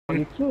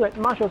You kill at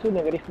Marsh also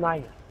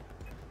 -9.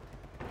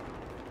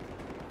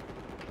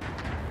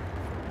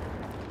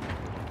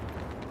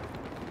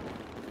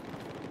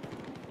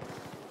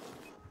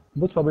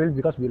 Most probably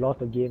because we lost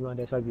the game,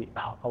 that's why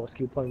our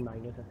skill point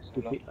minus.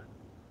 Stupid.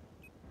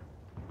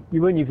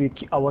 Even if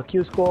our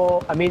kill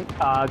score,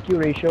 kill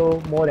ratio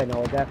more than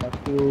our death, are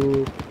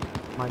still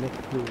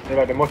 -2. Yeah,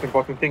 like the most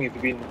important thing is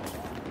win.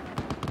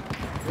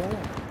 Yeah.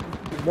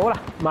 No lah,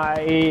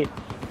 my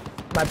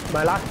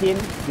last game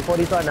before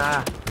this one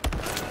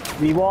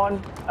we won.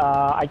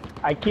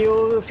 I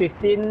killed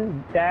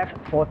 15, death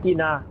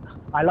 14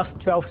 I lost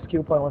 12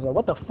 skill points. I was like,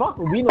 what the fuck?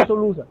 Win also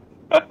lose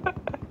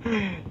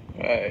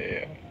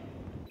Yeah.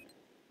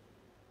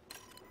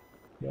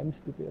 Damn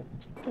stupid.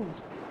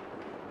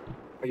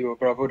 Are you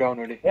Bravo down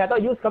already? Yeah, I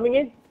thought you was coming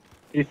in.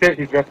 He said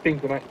he's resting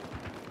tonight.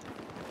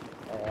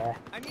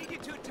 I need you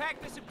to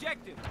attack this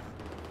objective.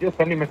 Just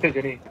send me a message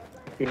only.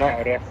 Tonight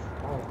I rest.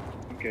 Oh,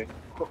 okay.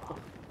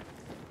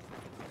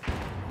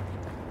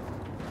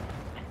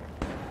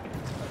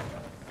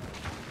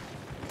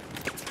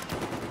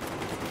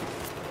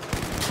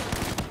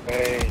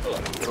 Hey,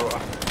 bro.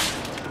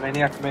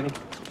 Many.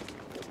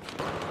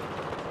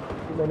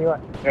 Too many what?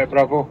 Yeah,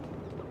 Bravo.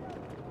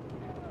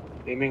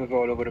 Aiming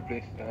all over the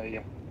place.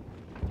 Yeah.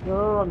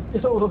 No, I'm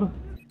still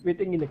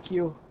waiting in the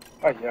queue.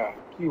 Yeah.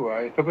 Queue.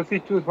 I purposely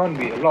choose one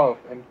with a lot of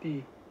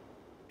empty.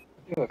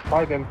 I think it was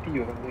 5 empty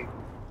or something.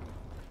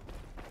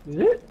 Is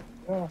it?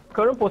 Yeah.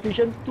 Current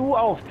position 2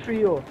 out of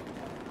 3.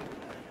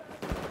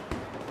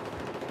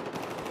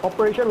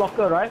 Operation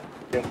locker, right?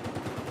 Yeah.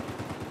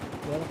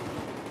 Yeah.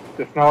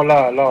 Just now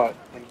a lot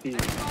empty.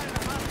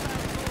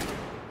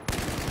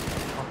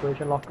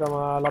 Operation locker,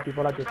 a lot of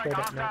people like to say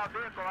that now.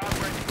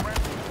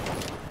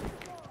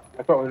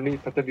 I thought only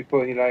certain people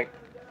only like,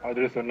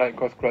 others don't like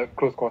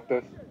close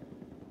quarters.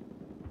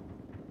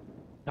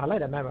 I like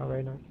that map,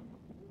 very nice.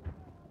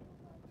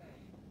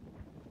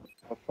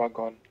 How far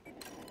gone?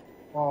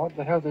 Oh, what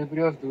the hell is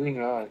everybody else doing?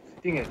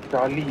 Sitting at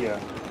Charlie.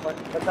 What?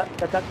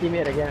 That's that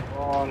teammate again.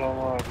 Oh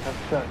no,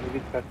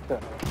 maybe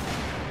touched.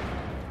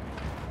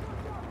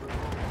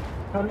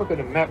 Can't look at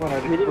the map when I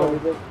We did what we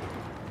did.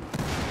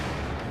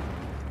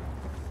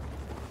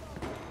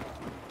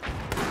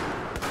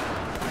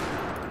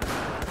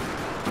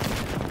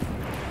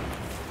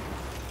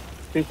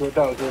 Please work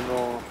out also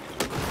no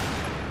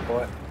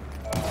what?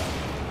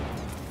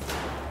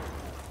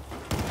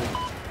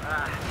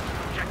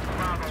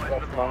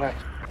 Semangat.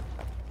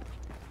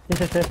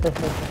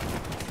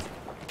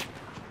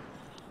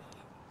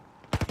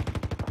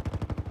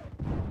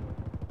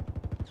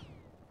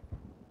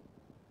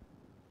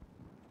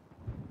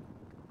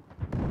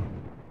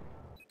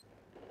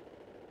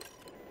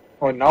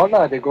 Oh now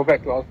lah they go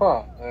back to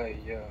Alpha.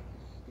 Yeah.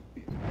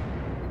 Stupid.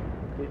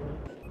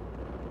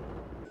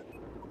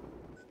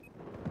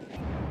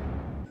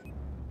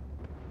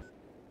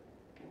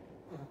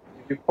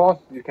 If you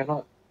pause, you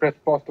cannot press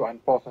pause to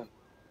unpause one.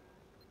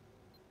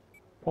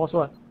 Pause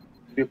what?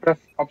 If you press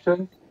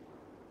options,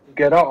 to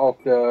get out of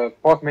the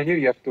pause menu,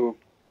 you have to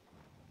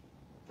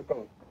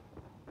circle.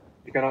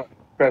 You cannot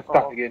press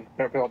start again,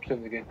 press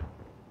options again.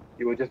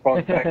 You will just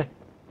bounce back.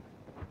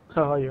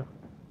 How are you?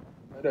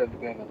 That's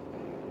good.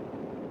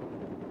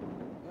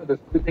 The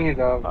good thing is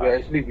we're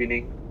actually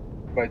winning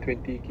by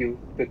 20 kills,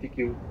 30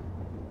 kills.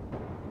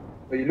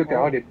 But you look at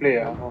how they play,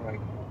 oh my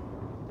god.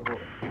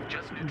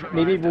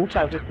 Maybe Wu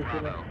Chai just to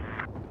kill.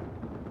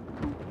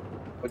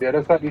 But the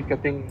other side is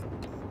getting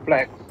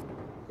flags,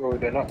 so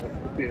they're not as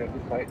stupid as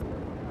this side.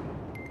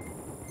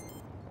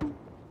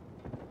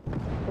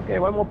 Okay,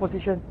 one more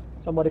position.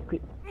 Somebody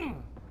quit.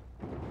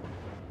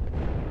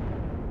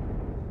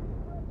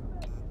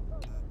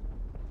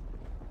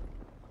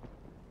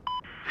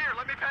 Here,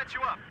 let me patch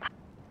you up.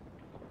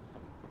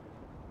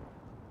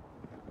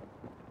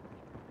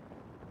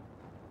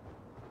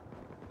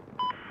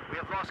 We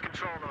have lost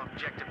control of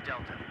objective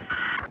Delta.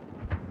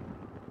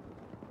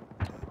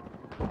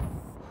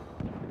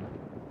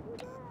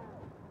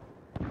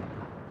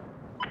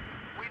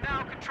 We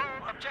now control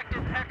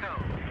objective Echo.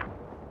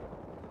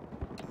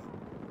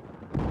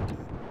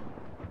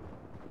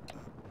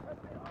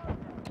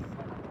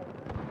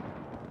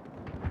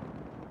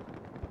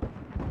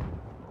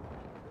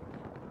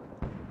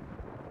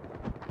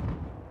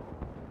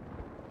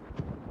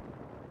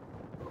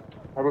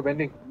 Rubber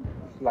banding.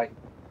 Slide.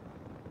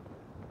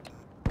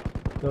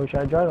 So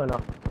should I join or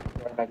not?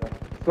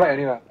 Slide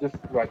only lah, just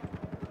like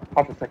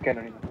half a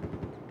second only.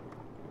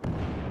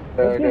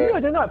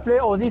 I did not play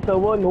Aussie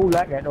server, no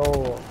lag at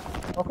all.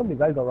 How come you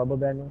guys got rubber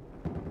band?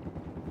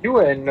 You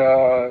and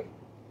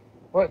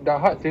what the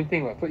heart same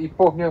thing lah. So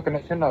Ipoh punya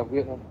connection lah,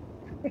 weird one.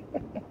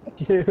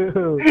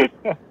 Dude.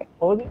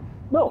 Aussie,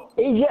 no,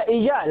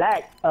 Asia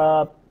lag.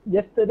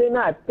 Yesterday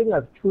night I think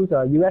I choose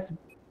US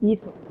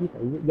East,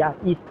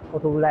 East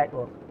also lag.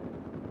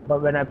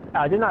 But when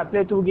I did not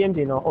play 2 games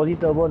in Aussie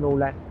server, no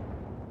lag.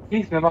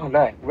 East memang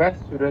lag.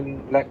 West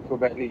shouldn't lag so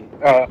badly.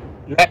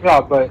 Lag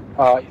lah, but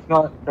it's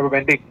not rubber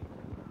banding.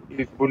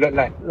 It's bullet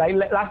lag. Like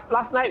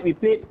last night we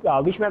played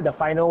which map, the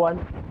final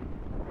one?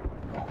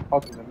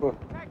 How to remember?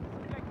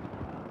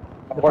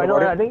 The What final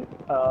about one, I it? think,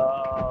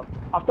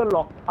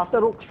 after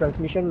Rogue's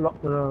transmission,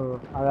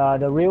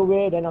 the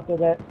railway, then after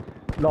that,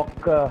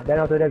 locker, then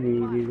after that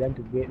we went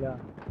to gate lah.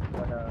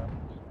 But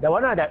that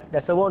one that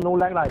server no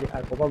lag lah,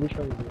 I forgot which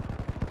one is it.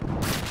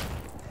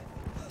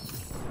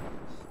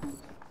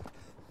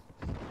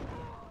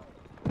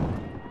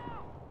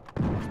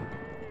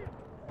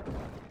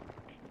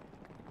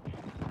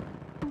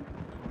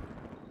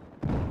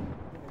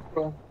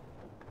 Cool.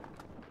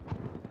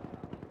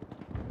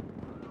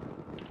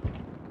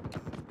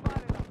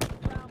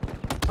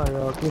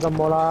 Kill some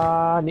more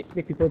lah, need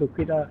people to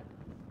quit lah.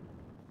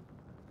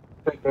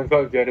 Turns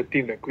out it's the other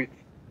team that quits.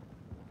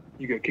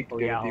 You get kicked to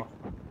the other team.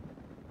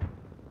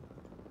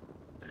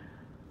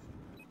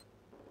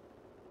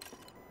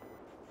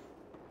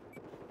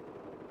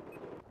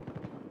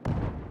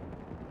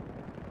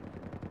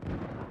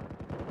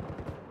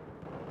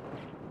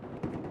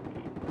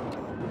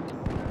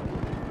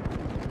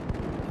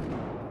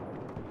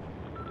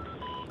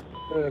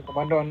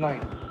 Commander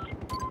online.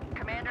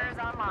 Commander is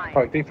online.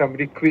 Oh, I think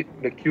somebody quit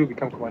the queue,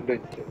 become commander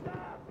instead.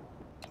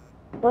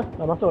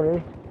 Dah masuk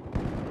ni.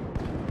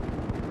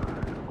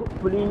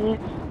 Please,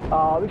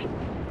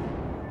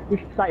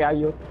 which side are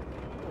you?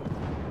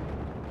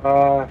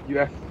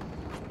 US.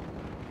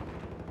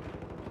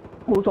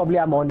 Most probably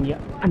I'm on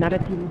another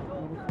team.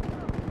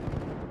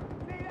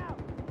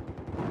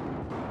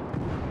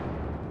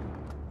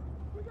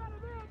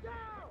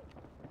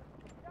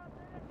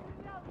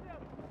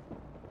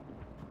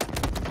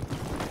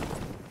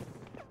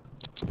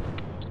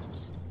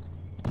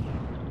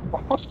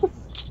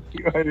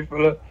 This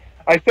fella.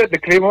 I set the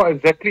claymore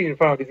exactly in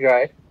front of this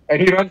guy, and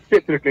he runs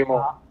straight to the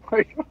claymore.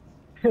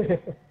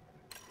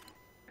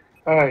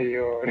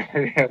 Aiyo,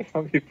 yeah,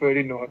 some people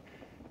really no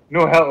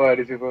help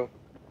these people.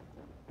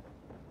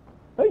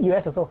 Oh,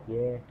 US also?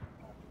 Yeah.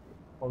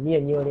 Oh, me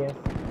and you only.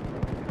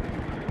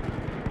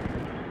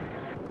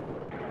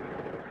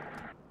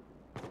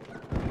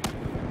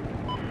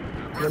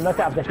 Remember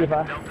set objective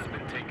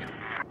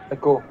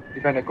Echo,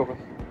 defend Echo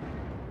first.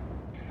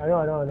 I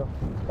know.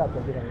 Set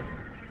objective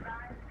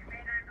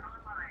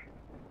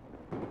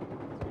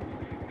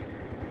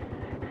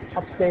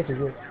Upstairs is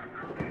it?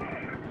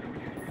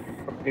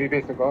 Maybe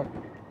base the god.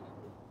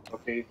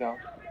 Okay, he's down.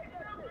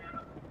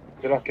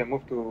 Jella can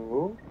move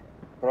to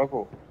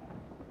Bravo.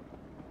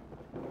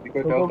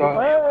 Because Go. Delta.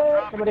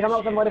 Hey, somebody come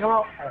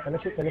out. Can I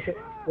shoot?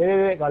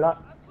 Wait, got a lot.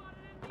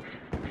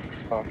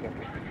 Oh, okay.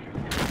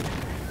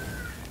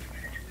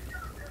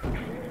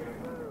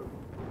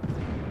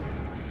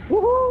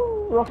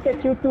 Woohoo! Rocket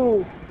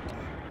Q2!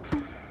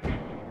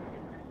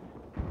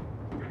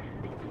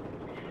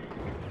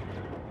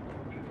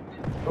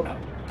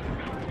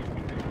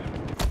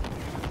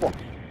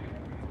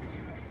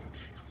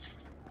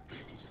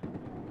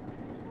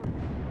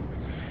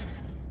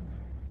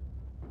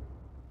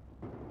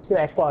 Still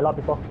export a lot of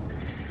people.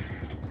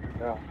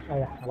 Yeah. Oh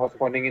yeah. I was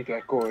spawning into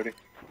Echo already.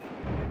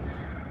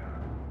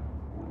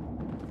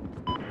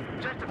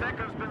 Objective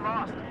Echo's been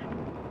lost.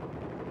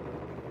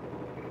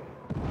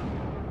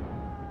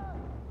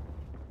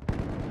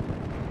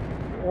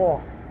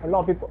 Oh, a lot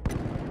of people.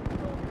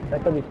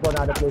 Better we spawn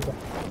other place.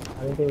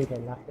 I don't think we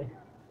can last it.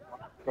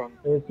 Gone.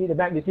 You see the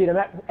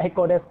map?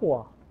 Echo there.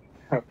 Whoa.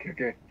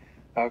 Okay.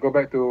 Go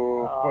back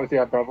to what was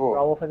it? Bravo.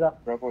 Bravo first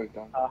up. Bravo is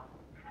down.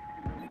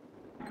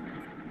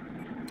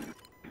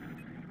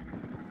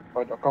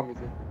 .com is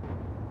it?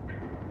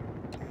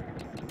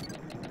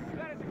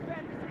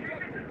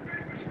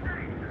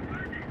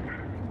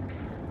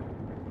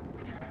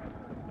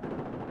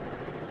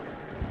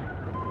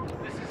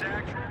 This is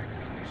actual.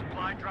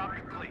 Supply drop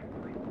complete.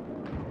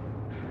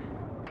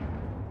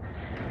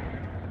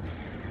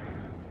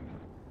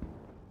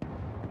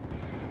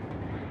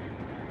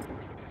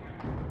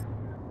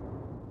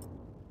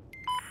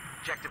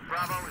 Objective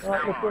Bravo is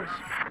now ours.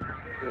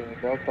 Yeah,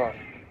 Delta.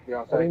 Be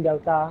Going outside.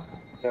 Delta.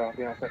 Yeah,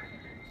 be outside.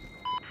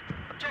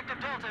 Objective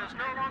Delta is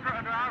no longer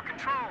under our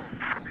control.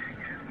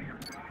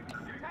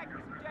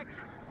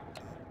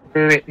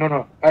 Wait.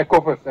 No.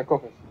 Echo first.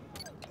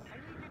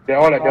 They're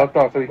all at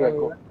Delta, so we go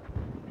Echo.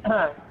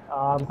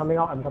 I'm coming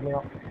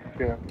out.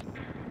 Okay.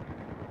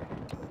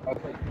 I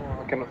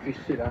cannot see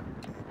shit,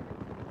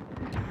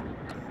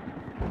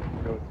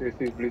 No,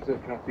 seriously, Blizzard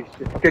cannot see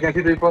shit. Okay, can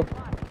see the people.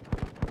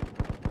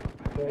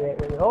 Wait.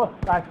 Oh,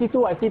 I see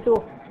two.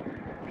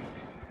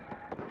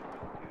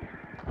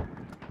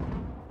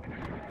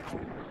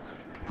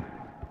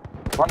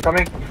 One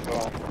coming.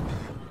 Oh.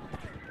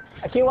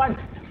 I kill one.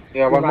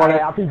 Yeah, one more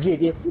left. RPG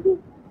again.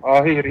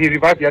 He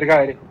revived the other guy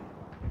already.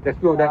 There's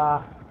two of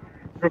them.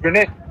 Throw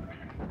grenade.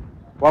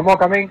 One more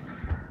coming.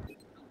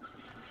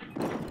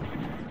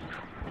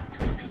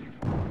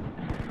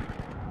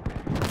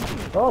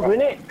 Oh,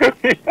 grenade.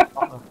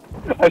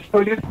 I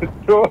told you to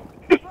throw.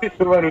 He's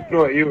the one who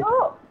threw at you.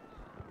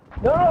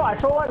 No, I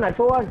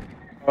throw one.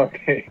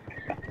 Okay.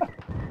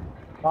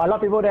 A lot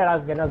of people there are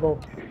gonna go.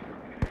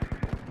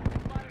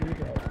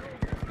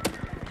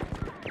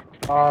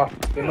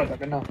 Tembak tak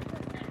kena.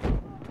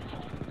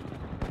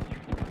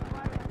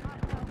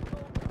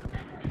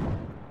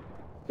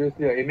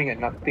 Seriously, you're aiming at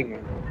nothing,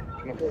 man.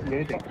 Cannot see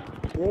anything.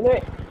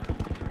 Really?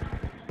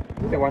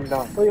 Get one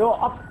down. So you're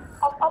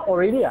up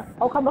already? Ah?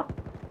 How come? Up.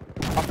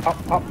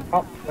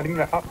 What do you mean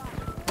like up?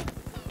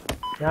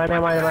 No, never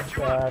mind.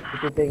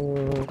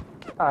 Ticketing.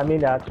 I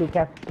mean, two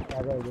cats.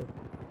 Yeah, very good.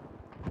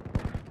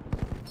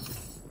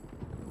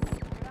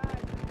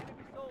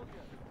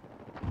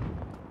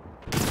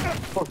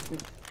 Oh,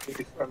 shit. They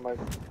destroyed my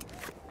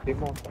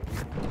demo.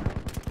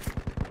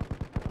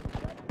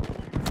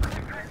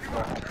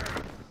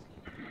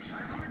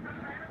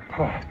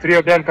 Oh, 3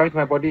 of them coming to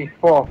my body.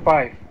 4,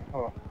 5.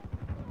 Oh.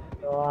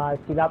 So I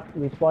still up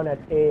respawn at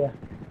A.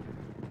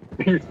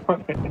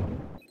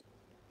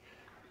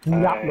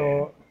 Yup,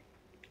 no.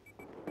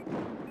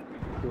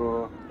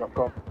 To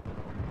 .com.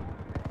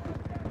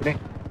 Ini.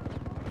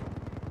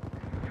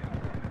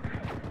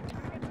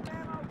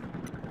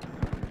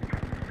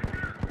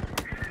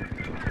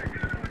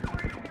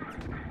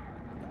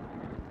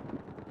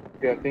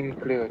 Okay, I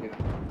think clear je.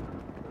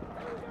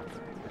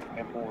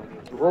 Ammo ni.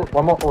 Oh,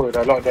 one more. Oh,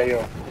 dah lot there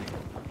here.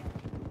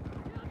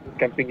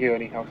 Camping here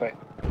ni, outside.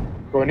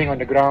 Running on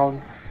the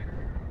ground.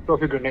 Throw a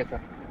few grenades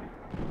lah.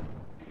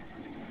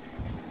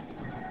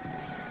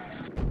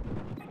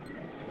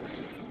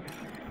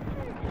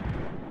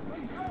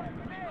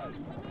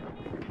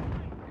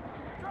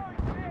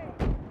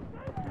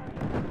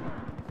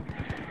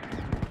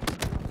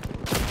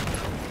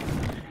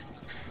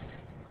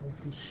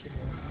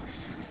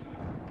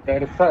 They're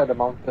at the side of the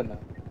mountain lah.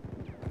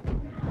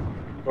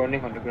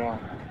 Running on the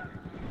ground.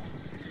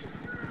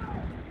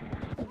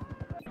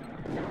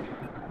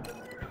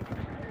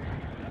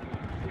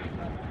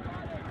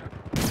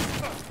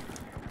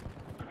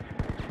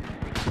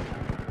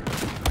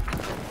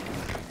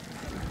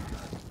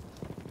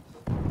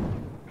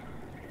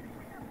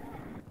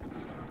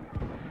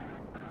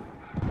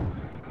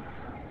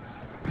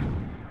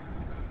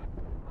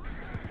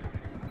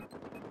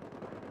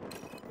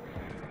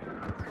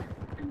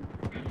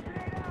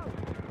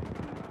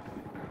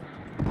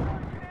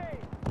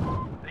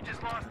 They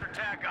just lost their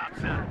tag op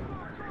center.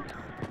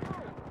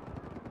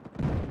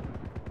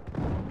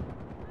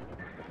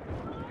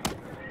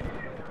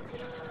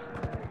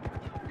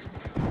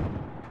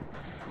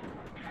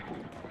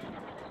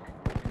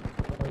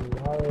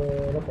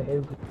 Nó phải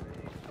đây.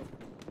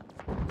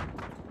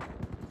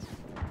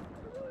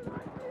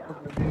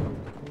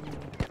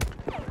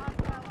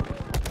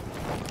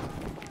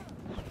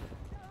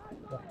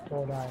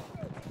 Cho đây.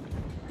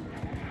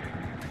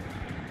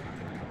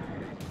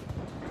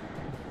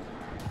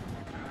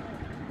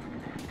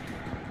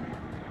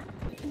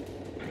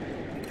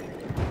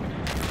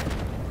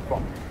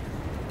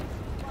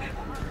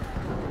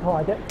 Oh,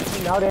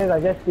 nowadays I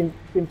just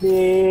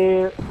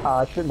simply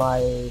shoot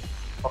my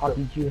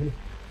RPG.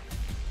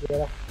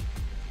 Yeah.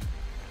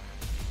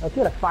 I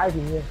feel like 5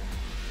 in here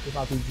with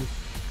RPG.